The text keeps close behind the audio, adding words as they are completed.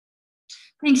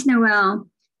Thanks, Noelle,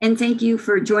 and thank you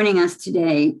for joining us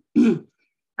today. We're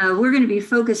going to be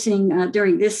focusing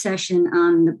during this session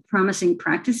on the Promising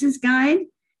Practices Guide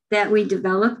that we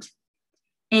developed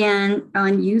and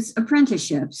on youth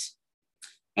apprenticeships.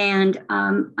 And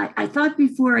I thought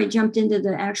before I jumped into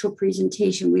the actual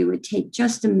presentation, we would take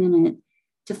just a minute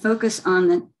to focus on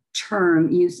the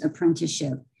term youth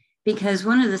apprenticeship, because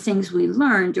one of the things we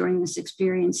learned during this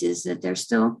experience is that there's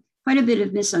still quite a bit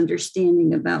of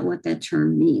misunderstanding about what that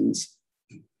term means.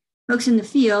 Folks in the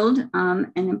field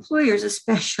and employers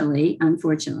especially,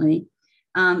 unfortunately,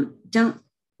 don't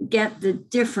get the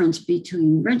difference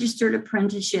between registered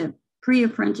apprenticeship,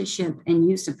 pre-apprenticeship, and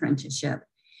youth apprenticeship.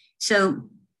 So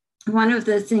one of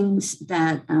the things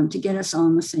that to get us all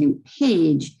on the same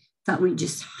page, thought we'd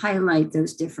just highlight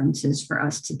those differences for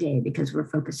us today because we're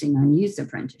focusing on youth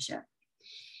apprenticeship.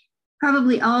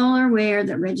 Probably all are aware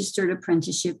that registered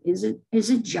apprenticeship is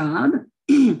a job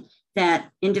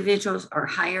that individuals are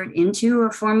hired into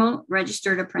a formal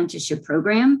registered apprenticeship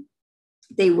program.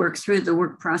 They work through the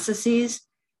work processes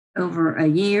over a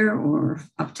year or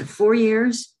up to 4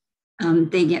 years.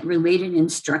 They get related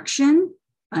instruction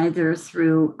either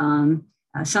through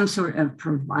some sort of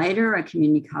provider, a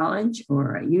community college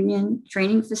or a union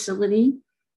training facility,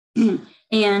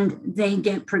 and they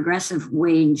get progressive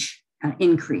wage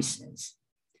increases.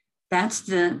 That's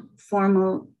the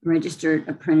formal registered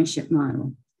apprenticeship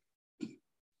model.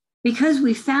 Because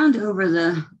we found over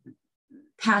the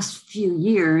past few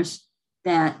years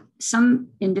that some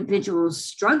individuals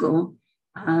struggle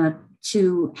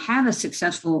to have a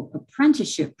successful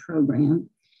apprenticeship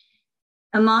program,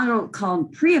 a model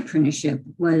called pre-apprenticeship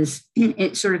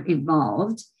it sort of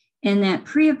evolved, and that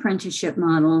pre-apprenticeship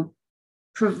model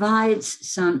provides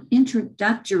some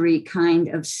introductory kind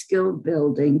of skill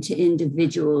building to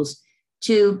individuals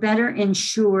to better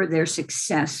ensure their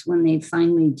success when they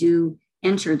finally do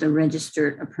enter the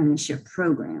registered apprenticeship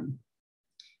program.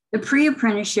 The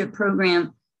pre-apprenticeship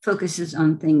program focuses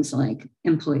on things like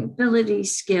employability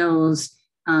skills,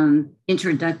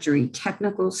 introductory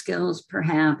technical skills,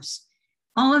 perhaps,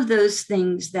 all of those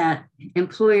things that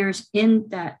employers in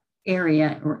that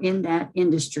area or in that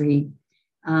industry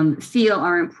feel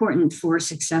are important for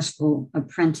successful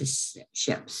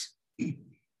apprenticeships.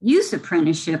 Youth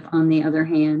apprenticeship, on the other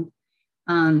hand,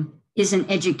 is an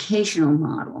educational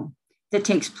model that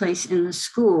takes place in the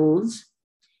schools.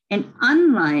 And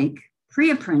unlike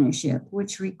pre-apprenticeship,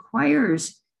 which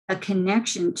requires a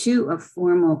connection to a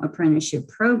formal apprenticeship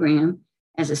program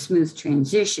as a smooth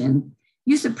transition,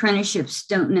 youth apprenticeships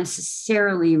don't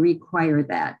necessarily require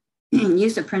that.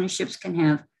 Youth apprenticeships can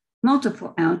have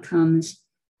multiple outcomes.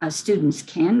 Students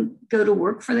can go to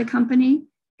work for the company.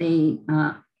 They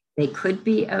could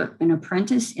be an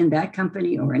apprentice in that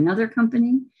company or another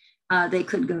company. They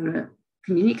could go to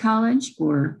community college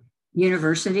or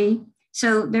university.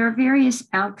 So there are various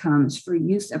outcomes for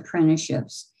youth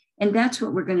apprenticeships, and that's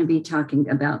what we're going to be talking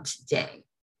about today.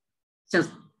 So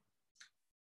the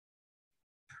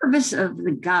purpose of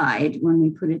the guide when we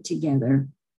put it together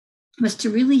was to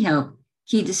really help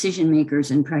key decision makers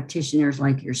and practitioners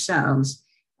like yourselves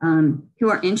who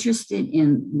are interested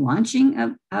in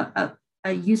launching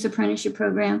a youth apprenticeship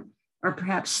program or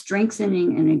perhaps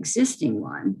strengthening an existing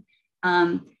one,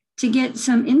 to get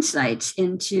some insights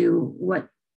into what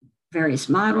various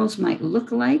models might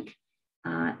look like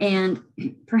and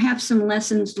perhaps some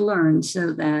lessons learned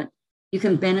so that you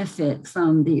can benefit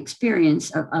from the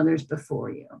experience of others before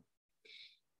you.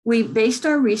 We based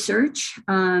our research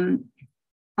on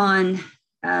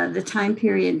the time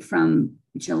period from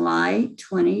July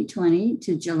 2020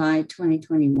 to July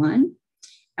 2021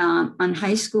 on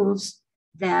high schools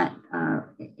that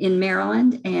in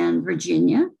Maryland and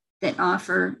Virginia that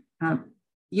offer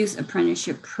youth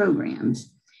apprenticeship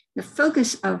programs. The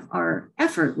focus of our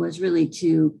effort was really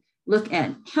to look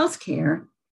at healthcare,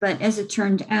 but as it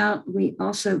turned out, we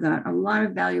also got a lot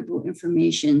of valuable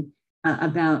information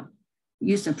about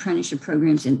youth apprenticeship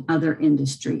programs in other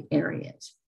industry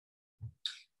areas.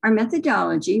 Our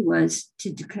methodology was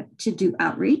to do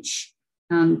outreach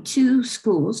to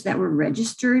schools that were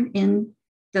registered in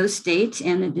those states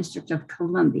and the District of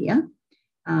Columbia.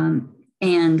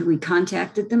 And we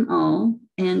contacted them all.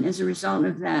 And as a result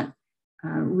of that,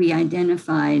 we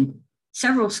identified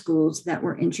several schools that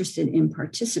were interested in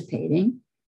participating.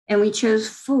 And we chose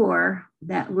 4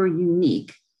 that were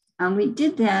unique. We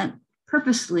did that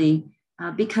purposely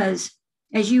because,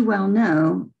 as you well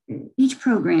know, each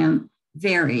program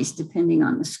varies depending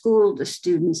on the school, the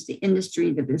students, the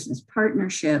industry, the business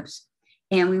partnerships.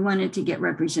 And we wanted to get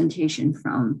representation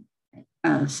from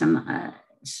some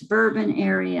suburban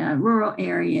area, rural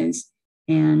areas,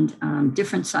 and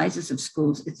different sizes of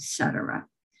schools, etc.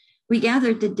 We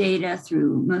gathered the data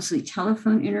through mostly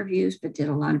telephone interviews, but did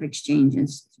a lot of exchanges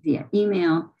via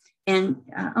email. And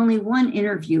only one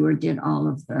interviewer did all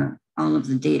of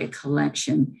the data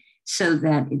collection so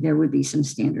that there would be some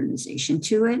standardization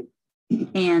to it.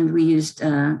 And we used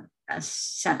a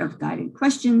set of guided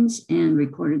questions and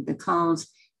recorded the calls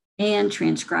and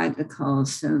transcribed the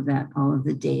calls so that all of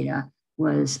the data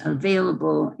was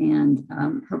available and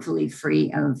hopefully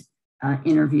free of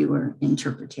interviewer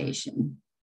interpretation.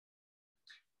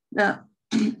 The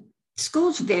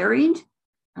schools varied.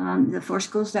 The 4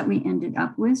 schools that we ended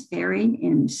up with varied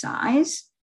in size.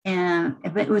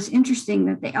 But it was interesting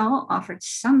that they all offered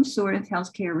some sort of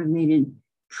healthcare related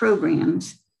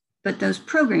programs, but those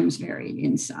programs varied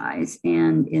in size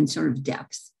and in sort of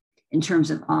depth in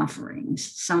terms of offerings.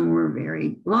 Some were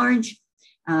very large,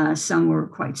 some were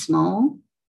quite small,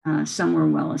 some were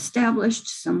well established,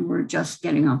 some were just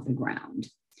getting off the ground.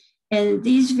 And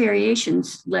these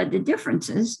variations led to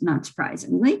differences, not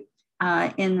surprisingly,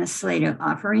 in the slate of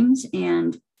offerings.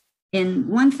 And in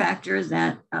one factor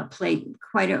that played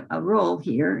quite a role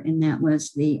here, and that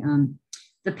was the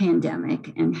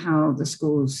pandemic and how the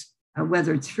schools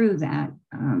weathered through that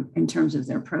in terms of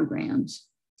their programs.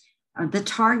 The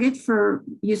target for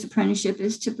youth apprenticeship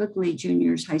is typically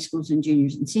juniors, high schools, and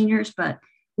juniors and seniors, but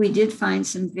we did find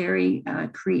some very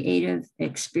creative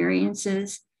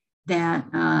experiences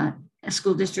that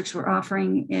school districts were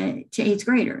offering to 8th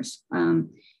graders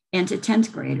and to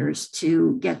 10th graders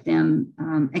to get them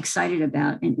excited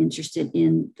about and interested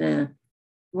in the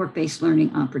work-based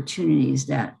learning opportunities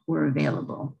that were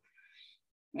available.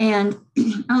 And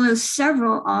although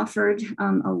several offered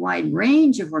a wide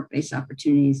range of work-based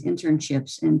opportunities,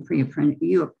 internships and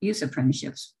youth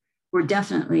apprenticeships were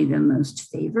definitely the most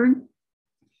favored.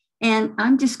 And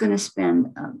I'm just going to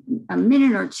spend a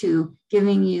minute or two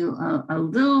giving you a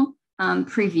little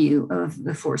preview of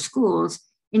the 4 schools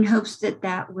in hopes that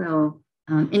that will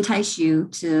entice you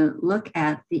to look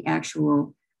at the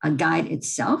actual guide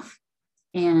itself,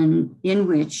 and in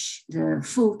which the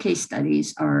full case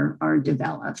studies are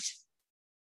developed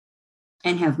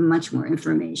and have much more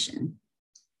information.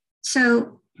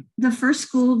 So the first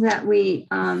school that we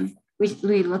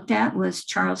looked at was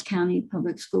Charles County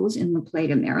Public Schools in La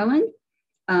Plata, Maryland.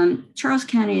 Charles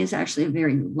County is actually a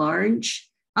very large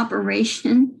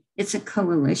operation. It's a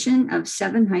coalition of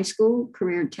 7 high school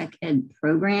career tech ed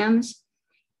programs,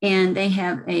 and they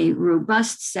have a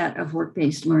robust set of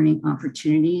work-based learning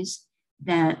opportunities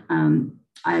that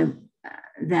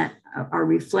that are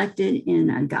reflected in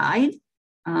a guide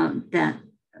that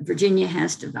Virginia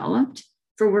has developed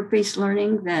for work-based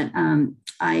learning that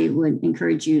I would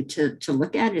encourage you to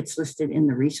look at. It's listed in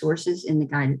the resources in the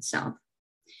guide itself.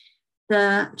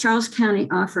 The Charles County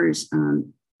offers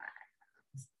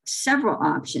several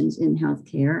options in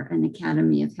healthcare: an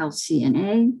Academy of Health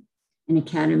CNA, an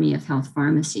Academy of Health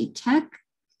Pharmacy Tech,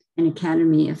 an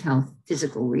Academy of Health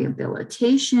Physical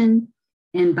Rehabilitation,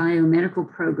 and biomedical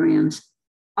programs,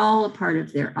 all a part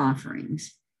of their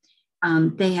offerings.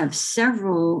 They have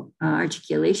several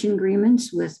articulation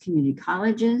agreements with community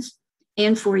colleges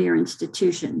and 4-year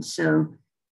institutions. So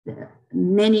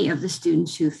many of the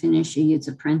students who finish a youth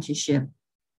apprenticeship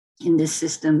in this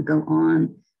system go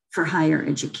on for higher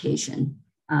education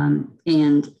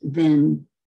and then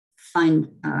find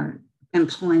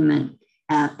employment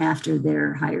after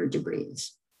their higher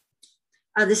degrees.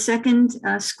 The second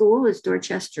school is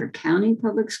Dorchester County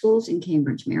Public Schools in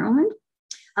Cambridge, Maryland.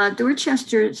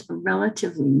 Dorchester is a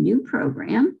relatively new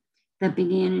program that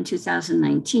began in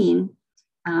 2019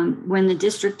 when the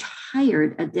district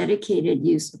hired a dedicated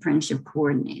youth apprenticeship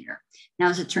coordinator. Now,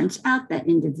 as it turns out, that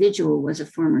individual was a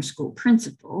former school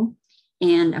principal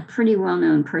and a pretty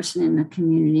well-known person in the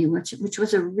community, which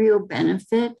was a real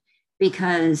benefit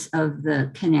because of the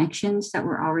connections that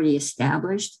were already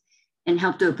established and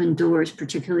helped open doors,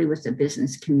 particularly with the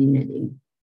business community.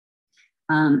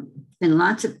 Been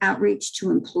lots of outreach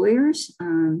to employers.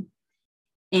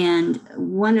 And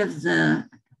one of the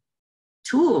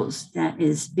tools that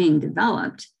is being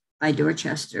developed by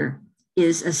Dorchester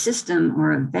is a system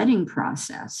or a vetting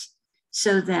process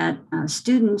so that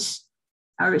students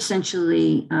are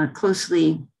essentially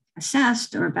closely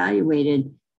assessed or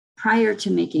evaluated prior to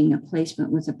making a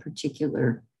placement with a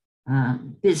particular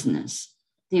business.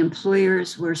 The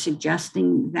employers were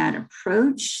suggesting that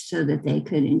approach so that they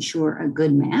could ensure a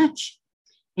good match.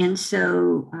 And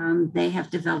so they have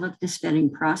developed this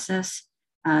vetting process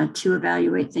to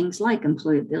evaluate things like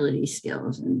employability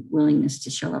skills and willingness to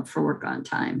show up for work on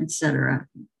time, et cetera.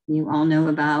 You all know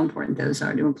about how important those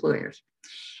are to employers.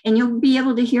 And you'll be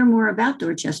able to hear more about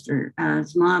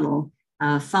Dorchester's model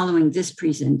following this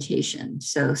presentation,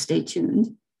 so stay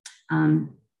tuned. The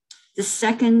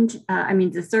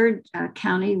third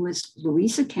county was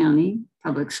Louisa County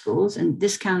Public Schools, and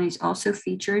this county is also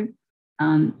featured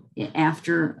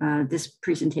after this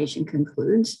presentation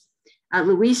concludes.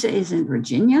 Louisa is in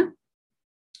Virginia,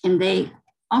 and they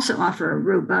also offer a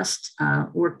robust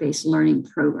work-based learning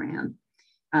program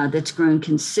that's grown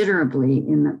considerably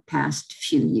in the past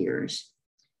few years.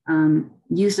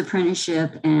 Youth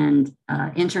apprenticeship and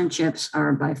internships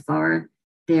are by far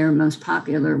their most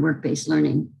popular work-based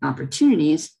learning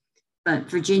opportunities, but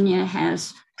Virginia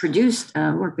has produced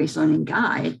a work-based learning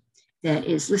guide that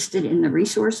is listed in the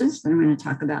resources that I'm going to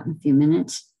talk about in a few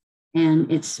minutes.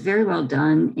 And it's very well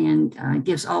done and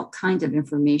gives all kinds of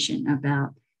information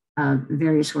about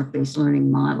various work-based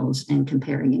learning models and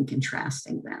comparing and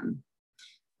contrasting them.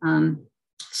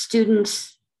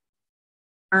 Students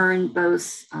earn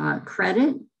both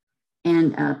credit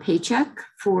and a paycheck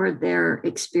for their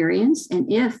experience.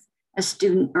 And if a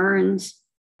student works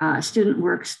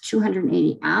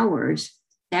 280 hours,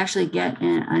 they actually get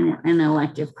an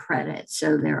elective credit.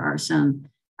 So there are some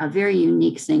very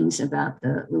unique things about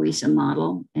the Louisa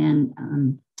model, and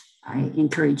I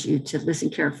encourage you to listen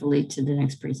carefully to the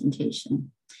next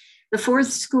presentation. The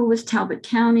fourth school was Talbot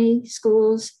County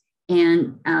Schools,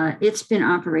 and it's been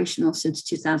operational since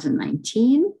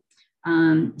 2019.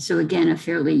 So again, a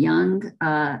fairly young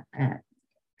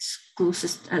school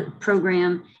system,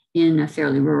 program in a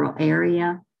fairly rural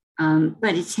area,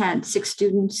 but it's had 6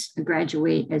 students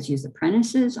graduate as youth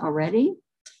apprentices already,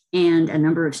 and a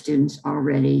number of students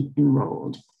already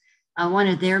enrolled. One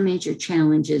of their major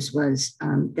challenges was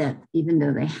that even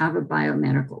though they have a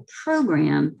biomedical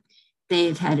program,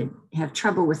 they've have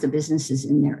trouble with the businesses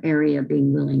in their area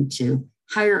being willing to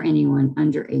hire anyone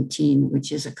under 18,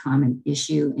 which is a common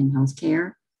issue in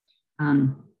healthcare.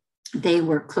 They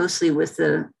work closely with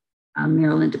the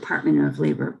Maryland Department of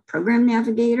Labor Program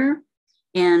Navigator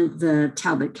and the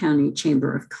Talbot County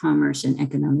Chamber of Commerce and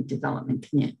Economic Development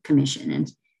Commission.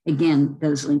 And again,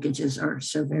 those linkages are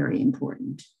so very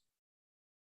important.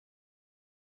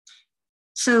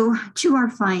 So to our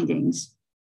findings.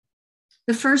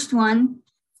 The first one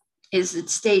is that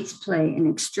states play an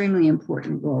extremely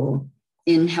important role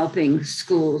in helping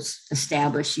schools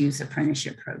establish youth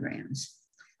apprenticeship programs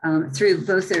through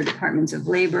both their departments of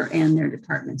labor and their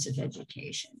departments of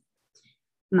education.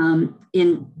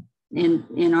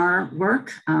 In our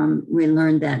work, we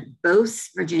learned that both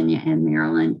Virginia and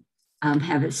Maryland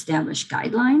have established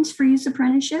guidelines for youth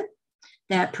apprenticeship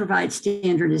that provide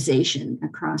standardization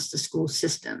across the school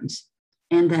systems,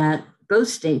 and that both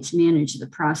states manage the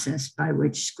process by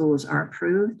which schools are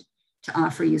approved to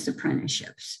offer youth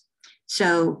apprenticeships.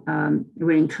 So I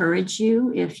would encourage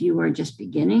you, if you are just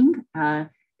beginning,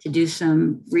 to do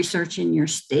some research in your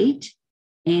state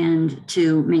and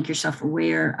to make yourself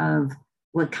aware of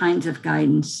what kinds of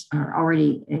guidance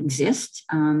already exist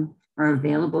or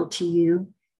available to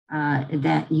you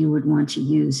that you would want to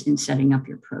use in setting up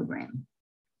your program.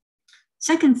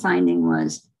 Second finding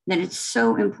was that it's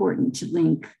so important to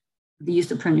link the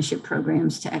youth apprenticeship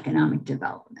programs to economic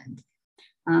development.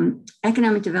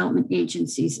 Economic development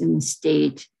agencies in the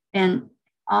state, and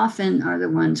often are the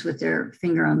ones with their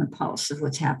finger on the pulse of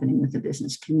what's happening with the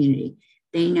business community.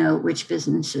 They know which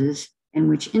businesses and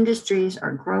which industries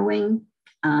are growing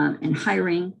and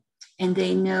hiring, and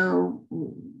they know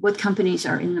what companies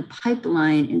are in the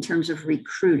pipeline in terms of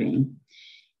recruiting.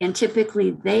 And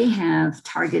typically they have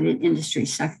targeted industry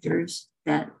sectors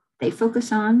that they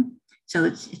focus on. So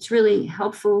it's really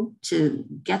helpful to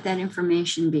get that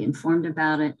information, be informed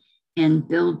about it, and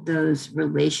build those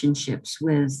relationships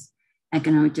with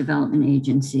economic development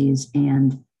agencies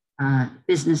and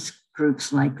business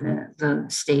groups like the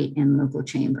state and local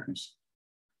chambers.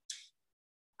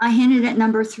 I hinted at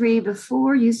number 3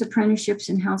 before. Youth apprenticeships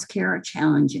in healthcare are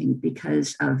challenging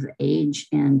because of age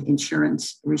and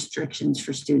insurance restrictions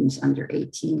for students under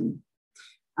 18.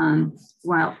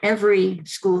 While every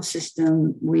school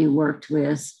system we worked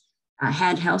with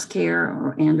had healthcare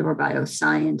or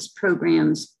bioscience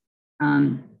programs,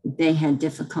 they had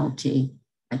difficulty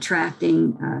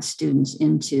attracting students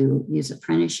into youth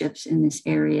apprenticeships in this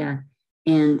area,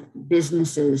 and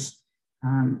businesses,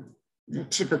 the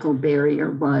typical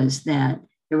barrier was that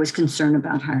there was concern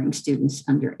about hiring students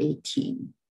under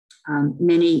 18.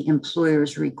 Many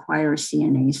employers require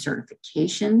CNA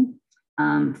certification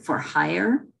for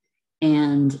hire,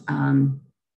 and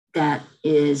that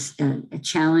is a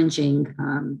challenging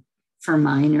for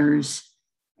minors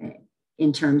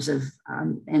in terms of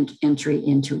entry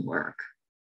into work.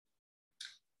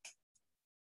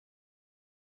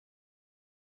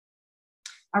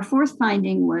 Our fourth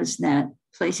finding was that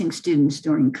placing students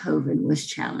during COVID was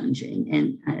challenging,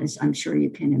 and as I'm sure you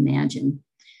can imagine.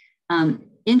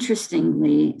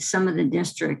 Interestingly, some of the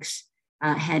districts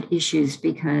had issues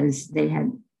because they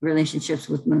had relationships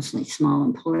with mostly small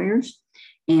employers,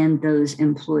 and those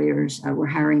employers were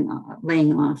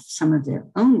laying off some of their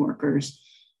own workers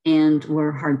and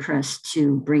were hard-pressed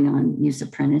to bring on youth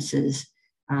apprentices,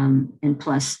 and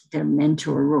plus their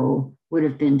mentor role would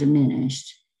have been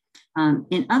diminished.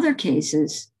 In other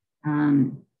cases,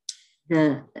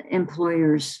 the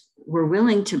employers were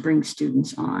willing to bring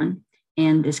students on,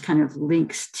 and this kind of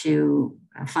links to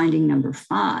finding number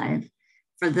 5.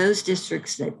 For those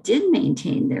districts that did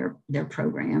maintain their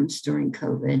programs during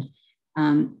COVID,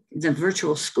 the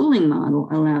virtual schooling model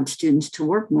allowed students to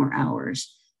work more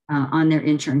hours on their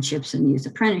internships and youth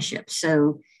apprenticeships.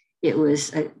 So it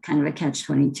was a kind of a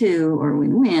catch-22 or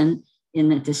win-win in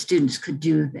that the students could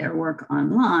do their work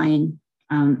online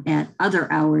at other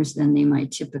hours than they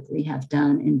might typically have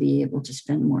done and be able to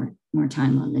spend more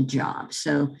time on the job.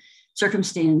 So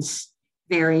circumstance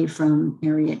vary from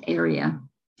area to area.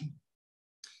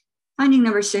 Finding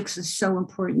number 6 is so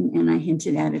important, and I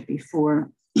hinted at it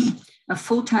before. A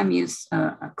full-time youth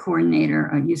coordinator,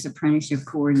 a youth apprenticeship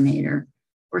coordinator,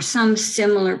 or some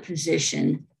similar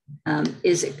position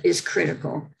is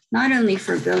critical, not only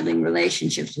for building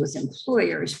relationships with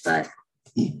employers, but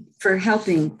for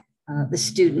helping the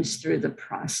students through the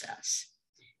process.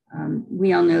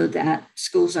 We all know that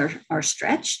schools are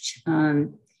stretched,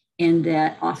 and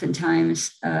that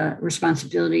oftentimes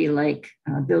responsibility like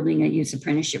building a youth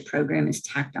apprenticeship program is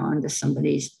tacked on to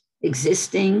somebody's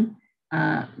existing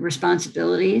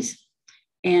responsibilities.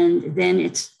 And then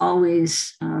it's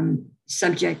always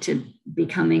subject to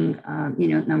becoming,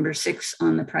 number 6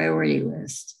 on the priority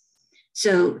list.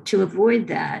 So to avoid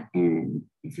that, and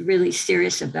if you're really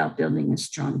serious about building a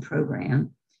strong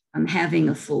program, having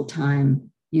a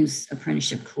full-time youth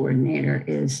apprenticeship coordinator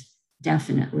is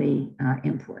definitely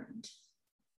important.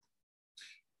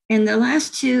 And the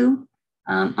last 2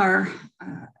 are,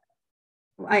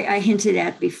 I hinted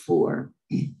at before.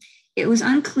 It was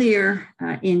unclear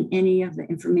in any of the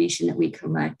information that we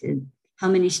collected how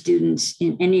many students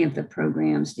in any of the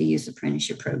programs, the youth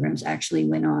apprenticeship programs, actually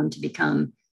went on to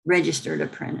become registered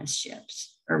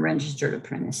apprenticeships or registered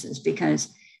apprentices,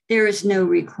 because there is no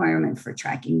requirement for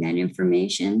tracking that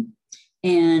information.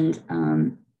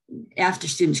 And after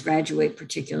students graduate,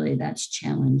 particularly, that's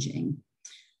challenging.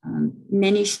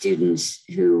 Many students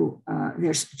who,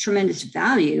 there's tremendous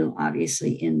value,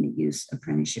 obviously, in the youth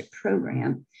apprenticeship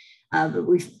program, but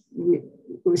we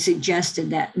suggested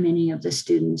that many of the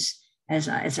students, as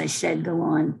I said, go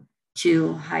on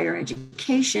to higher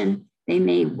education. They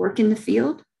may work in the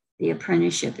field. The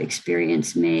apprenticeship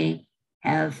experience may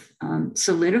have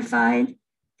solidified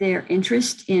their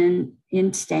interest in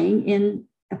staying in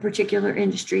a particular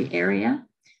industry area,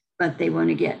 but they want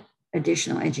to get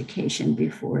additional education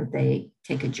before they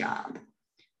take a job.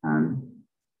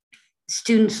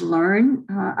 Students learn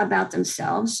about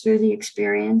themselves through the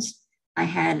experience. I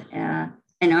had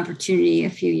an opportunity a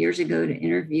few years ago to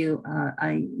interview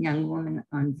a young woman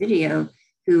on video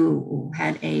who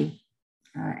had a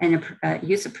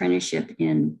youth apprenticeship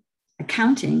in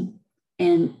accounting.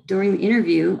 And during the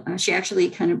interview, she actually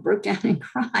kind of broke down and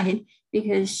cried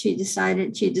because she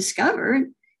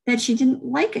discovered that she didn't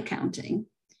like accounting.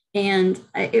 And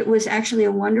it was actually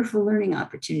a wonderful learning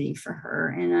opportunity for her.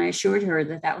 And I assured her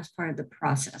that that was part of the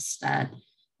process, that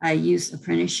a youth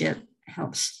apprenticeship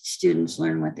helps students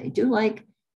learn what they do like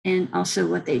and also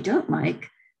what they don't like.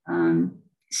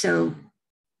 So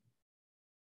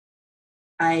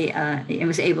I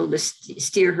was able to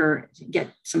steer her to get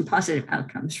some positive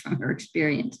outcomes from her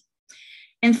experience.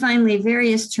 And finally,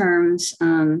 various terms,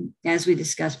 as we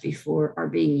discussed before, are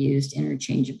being used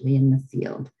interchangeably in the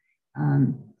field. I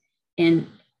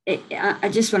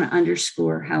just want to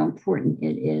underscore how important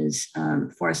it is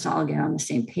for us to all get on the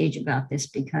same page about this,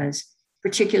 because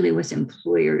particularly with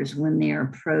employers, when they are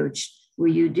approached,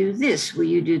 will you do this? Will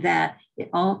you do that?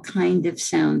 It all kind of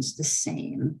sounds the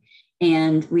same.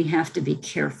 And we have to be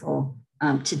careful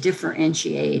to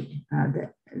differentiate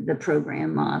the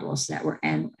program models that we're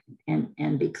and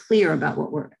be clear about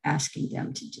what we're asking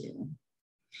them to do.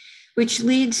 Which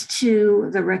leads to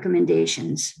the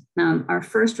recommendations. Our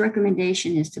first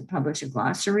recommendation is to publish a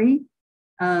glossary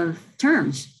of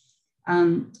terms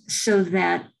so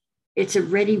that it's a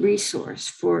ready resource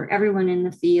for everyone in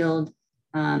the field,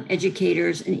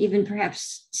 educators, and even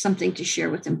perhaps something to share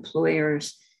with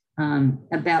employers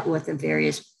about what the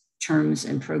various terms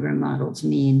and program models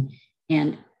mean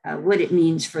and what it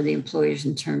means for the employers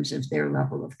in terms of their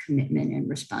level of commitment and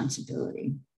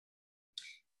responsibility.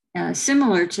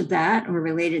 Similar to that or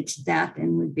related to that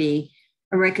then would be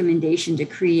a recommendation to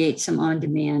create some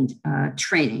on-demand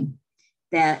training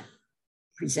that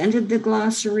presented the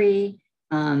glossary,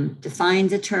 defined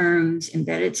the terms,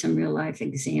 embedded some real-life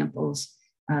examples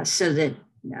so that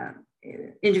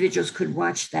individuals could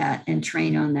watch that and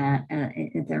train on that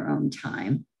at their own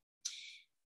time.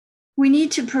 We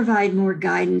need to provide more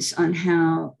guidance on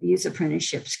how youth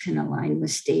apprenticeships can align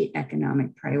with state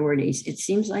economic priorities. It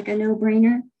seems like a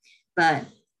no-brainer, but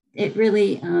it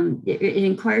really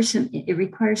it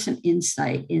requires some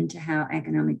insight into how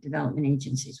economic development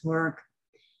agencies work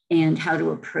and how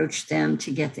to approach them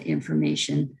to get the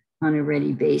information on a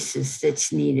ready basis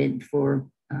that's needed for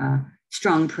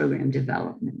strong program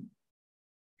development.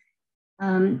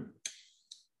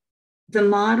 The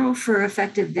model for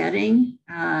effective vetting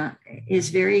is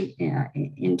very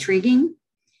intriguing,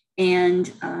 and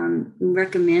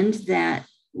recommend that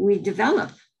we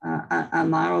develop a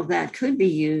model that could be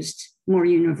used more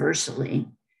universally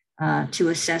to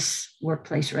assess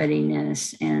workplace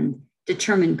readiness and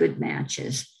determine good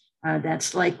matches.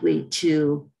 That's likely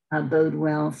to bode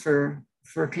well for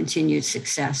continued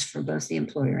success for both the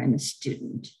employer and the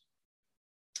student.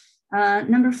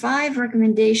 Number 5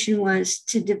 recommendation was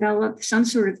to develop some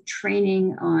sort of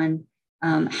training on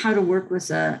how to work with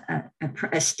a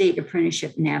state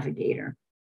apprenticeship navigator.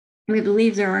 We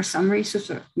believe there are some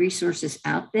resources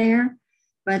out there,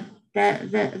 but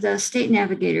the state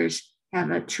navigators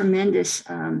have a tremendous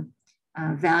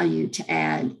value to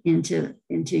add into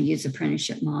youth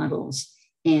apprenticeship models,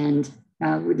 and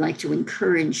would like to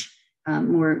encourage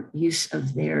more use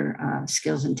of their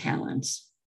skills and talents.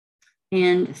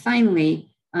 And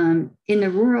finally, in the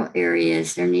rural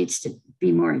areas, there needs to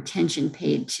be more attention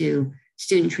paid to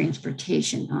student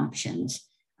transportation options.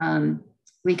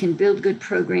 We can build good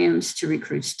programs to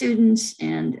recruit students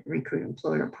and recruit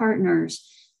employer partners,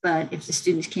 but if the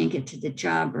students can't get to the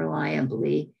job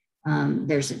reliably,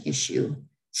 there's an issue.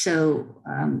 So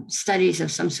studies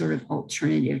of some sort of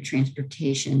alternative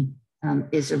transportation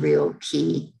is a real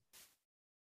key.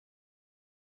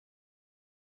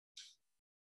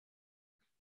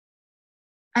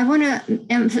 I want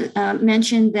to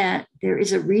mention that there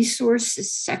is a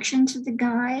resources section to the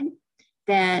guide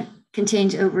that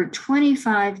contains over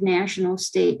 25 national,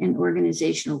 state, and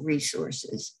organizational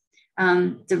resources.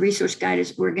 The resource guide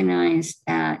is organized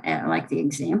like the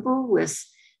example with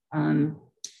the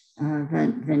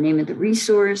name of the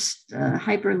resource, the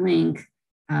hyperlink,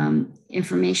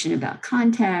 information about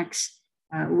contacts,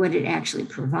 what it actually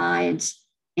provides,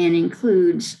 and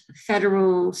includes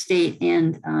federal, state,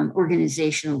 and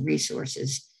organizational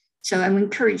resources. So I would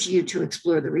encourage you to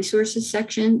explore the resources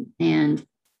section and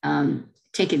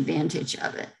take advantage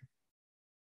of it.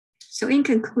 So in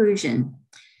conclusion,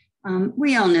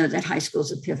 we all know that high school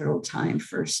is a pivotal time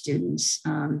for students.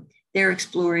 They're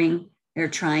exploring, they're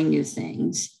trying new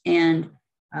things, and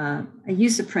a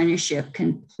youth apprenticeship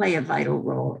can play a vital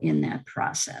role in that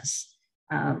process,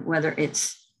 whether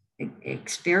it's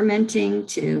experimenting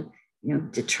to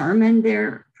determine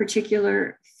their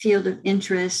particular field of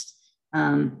interest,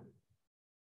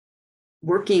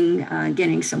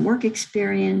 getting some work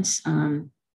experience,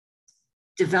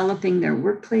 developing their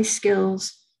workplace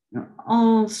skills,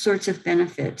 all sorts of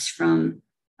benefits from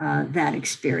that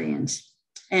experience.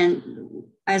 And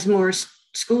as more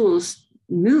schools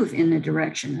move in the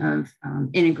direction of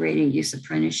integrating youth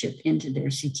apprenticeship into their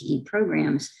CTE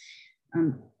programs,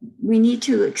 we need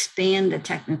to expand the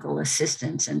technical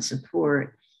assistance and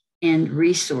support and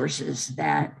resources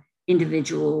that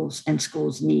individuals and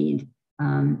schools need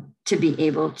to be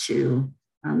able to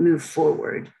move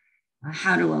forward,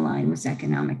 how to align with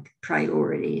economic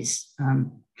priorities,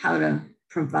 how to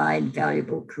provide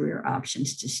valuable career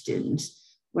options to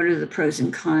students. What are the pros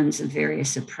and cons of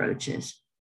various approaches?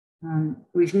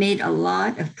 We've made a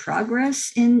lot of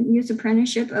progress in youth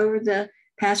apprenticeship over the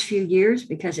past few years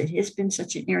because it has been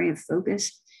such an area of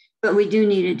focus, but we do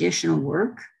need additional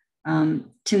work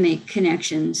to make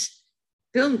connections,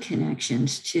 build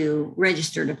connections to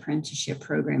registered apprenticeship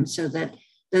programs so that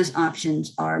those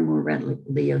options are more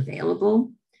readily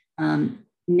available.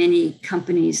 Many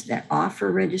companies that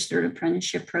offer registered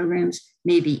apprenticeship programs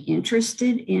may be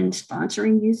interested in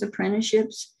sponsoring youth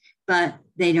apprenticeships, but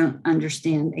they don't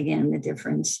understand, again, the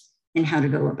difference in how to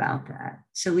go about that.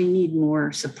 So we need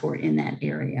more support in that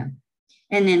area.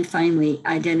 And then finally,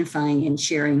 identifying and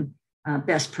sharing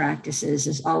best practices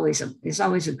is always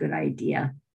a good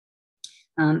idea.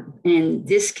 In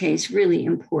this case, really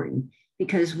important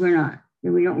because we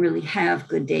don't really have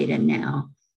good data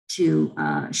now to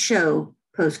show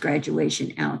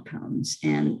post-graduation outcomes.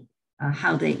 And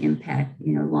how they impact,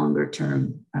 longer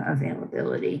term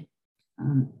availability.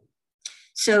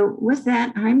 So with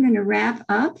that, I'm going to wrap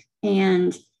up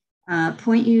and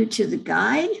point you to the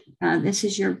guide. This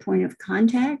is your point of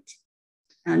contact,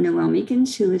 Noelle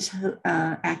Meekins, who is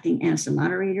acting as the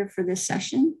moderator for this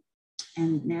session.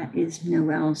 And that is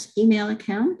Noelle's email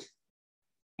account.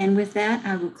 And with that,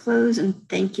 I will close and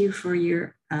thank you for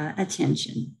your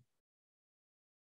attention.